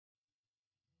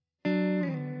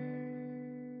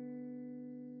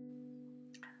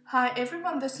Hi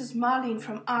everyone, this is Marlene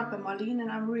from Art by Marlene, and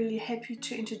I'm really happy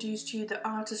to introduce to you the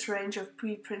artist range of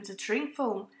pre-printed shrink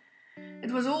film.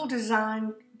 It was all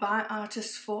designed by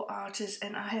artists for artists,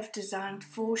 and I have designed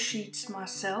 4 sheets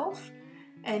myself.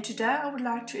 And today I would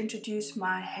like to introduce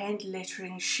my hand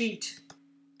lettering sheet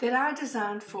that I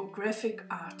designed for graphic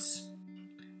arts.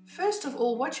 First of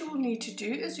all, what you will need to do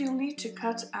is you'll need to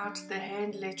cut out the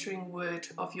hand lettering word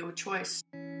of your choice.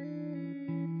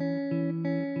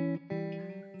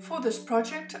 For this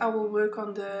project I will work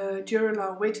on the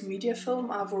Duralar wet media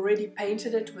film. I've already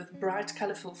painted it with bright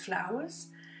colourful flowers,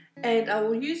 and I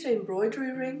will use an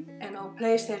embroidery ring and I'll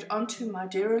place that onto my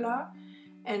Duralar,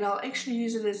 and I'll actually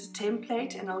use it as a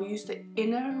template, and I'll use the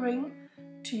inner ring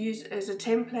to use as a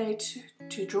template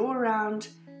to draw around,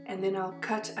 and then I'll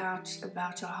cut out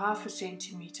about 1/2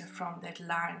 centimeter from that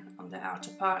line on the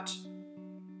outer part.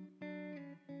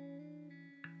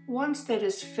 Once that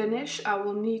is finished, I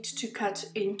will need to cut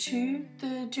into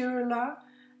the Duralar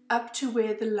up to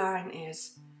where the line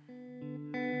is.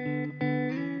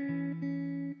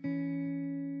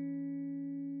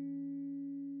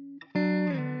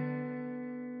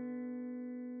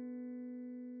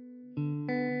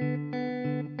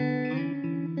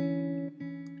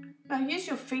 Now use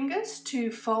your fingers to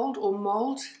fold or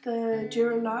mold the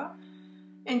Duralar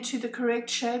into the correct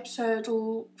shape so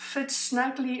it'll fit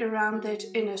snugly around that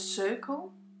inner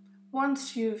circle.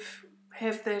 Once you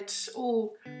have that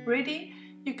all ready,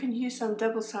 you can use some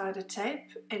double-sided tape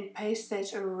and paste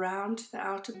that around the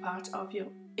outer part of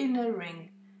your inner ring.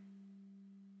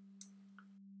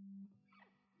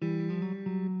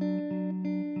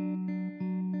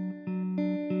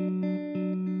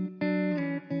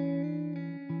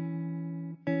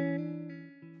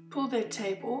 Pull that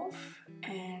tape off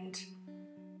and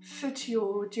fit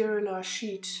your Duralar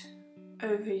sheet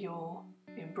over your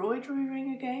embroidery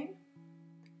ring again,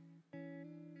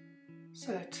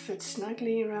 so it fits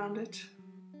snugly around it.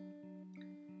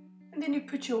 And then you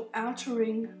put your outer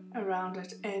ring around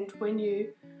it, and when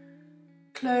you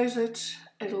close it,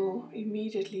 it'll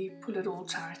immediately pull it all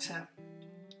tighter,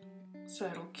 so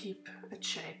it'll keep its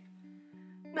shape.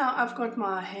 Now I've got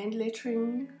my hand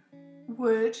lettering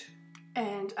word,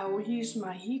 and I will use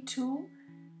my heat tool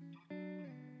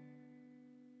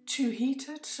to heat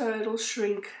it so it'll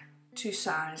shrink to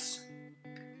size.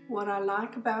 What I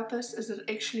like about this is it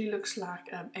actually looks like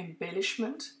an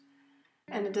embellishment,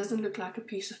 and it doesn't look like a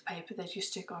piece of paper that you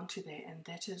stick onto there, and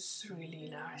that is really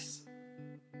nice.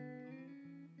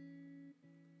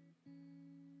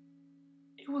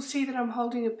 You will see that I'm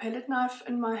holding a palette knife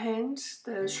in my hand.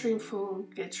 The shrink film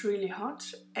gets really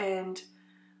hot, and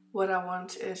what I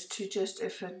want is to just,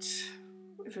 if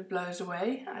it blows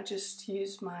away, I just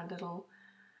use my little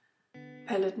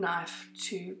palette knife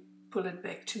to pull it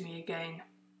back to me again.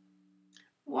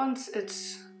 Once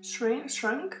it's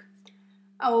shrunk,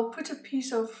 I will put a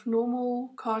piece of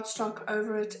normal cardstock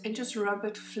over it and just rub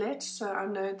it flat so I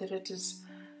know that it is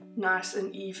nice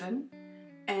and even.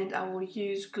 And I will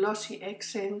use glossy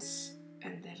accents,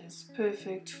 and that is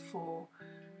perfect for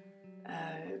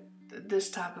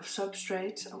this type of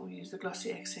substrate. I will use the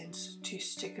glossy accents to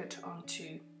stick it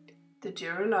onto the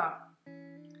Duralar.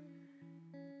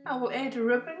 I will add a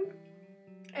ribbon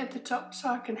at the top so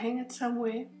I can hang it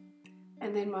somewhere,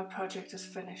 and then my project is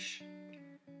finished.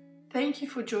 Thank you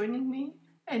for joining me,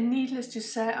 and needless to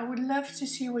say, I would love to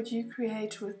see what you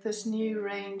create with this new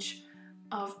range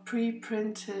of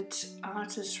pre-printed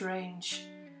artist range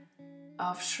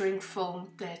of shrink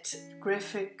film that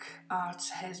Graphic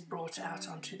Arts has brought out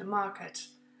onto the market.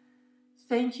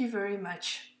 Thank you very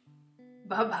much.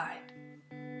 Bye bye.